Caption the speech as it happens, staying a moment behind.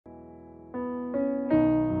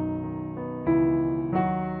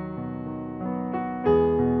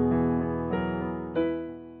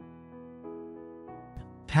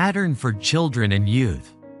pattern for children and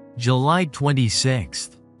youth. July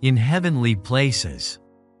 26. In heavenly places.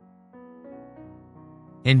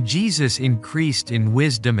 And Jesus increased in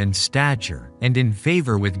wisdom and stature, and in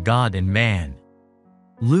favor with God and man.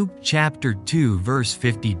 Luke chapter 2 verse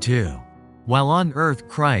 52. While on earth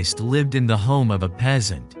Christ lived in the home of a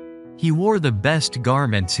peasant. He wore the best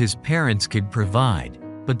garments his parents could provide,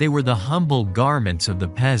 but they were the humble garments of the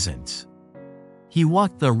peasants. He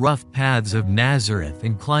walked the rough paths of Nazareth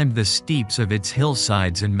and climbed the steeps of its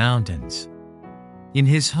hillsides and mountains. In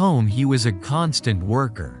his home he was a constant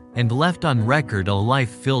worker, and left on record a life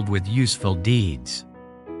filled with useful deeds.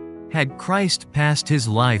 Had Christ passed his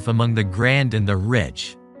life among the grand and the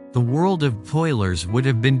rich, the world of toilers would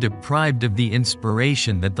have been deprived of the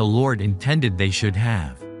inspiration that the Lord intended they should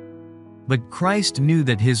have. But Christ knew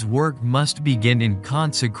that his work must begin in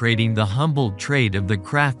consecrating the humble trade of the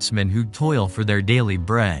craftsmen who toil for their daily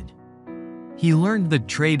bread. He learned the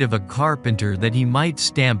trade of a carpenter that he might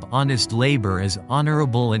stamp honest labor as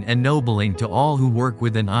honorable and ennobling to all who work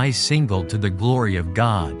with an eye single to the glory of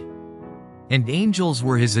God. And angels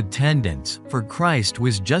were his attendants, for Christ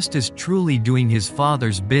was just as truly doing his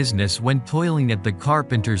Father's business when toiling at the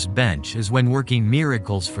carpenter's bench as when working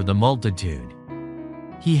miracles for the multitude.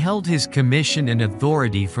 He held his commission and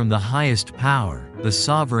authority from the highest power, the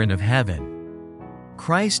sovereign of heaven.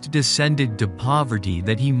 Christ descended to poverty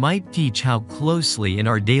that he might teach how closely in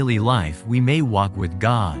our daily life we may walk with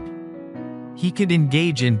God. He could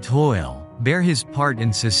engage in toil, bear his part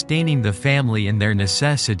in sustaining the family in their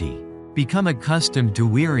necessity, become accustomed to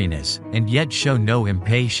weariness, and yet show no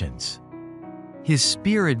impatience. His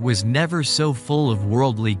spirit was never so full of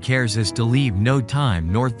worldly cares as to leave no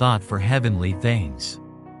time nor thought for heavenly things.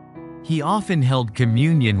 He often held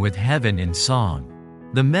communion with heaven in song.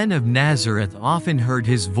 The men of Nazareth often heard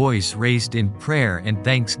his voice raised in prayer and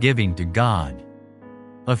thanksgiving to God.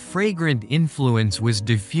 A fragrant influence was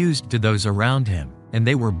diffused to those around him, and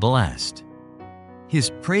they were blessed.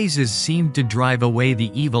 His praises seemed to drive away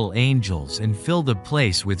the evil angels and fill the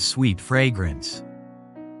place with sweet fragrance.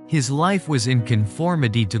 His life was in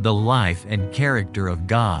conformity to the life and character of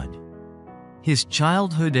God. His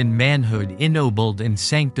childhood and manhood ennobled and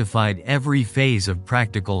sanctified every phase of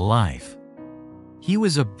practical life. He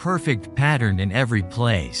was a perfect pattern in every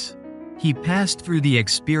place. He passed through the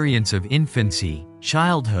experience of infancy,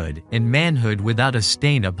 childhood, and manhood without a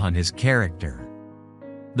stain upon his character.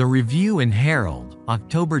 The Review and Herald,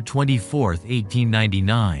 October 24,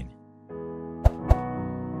 1899.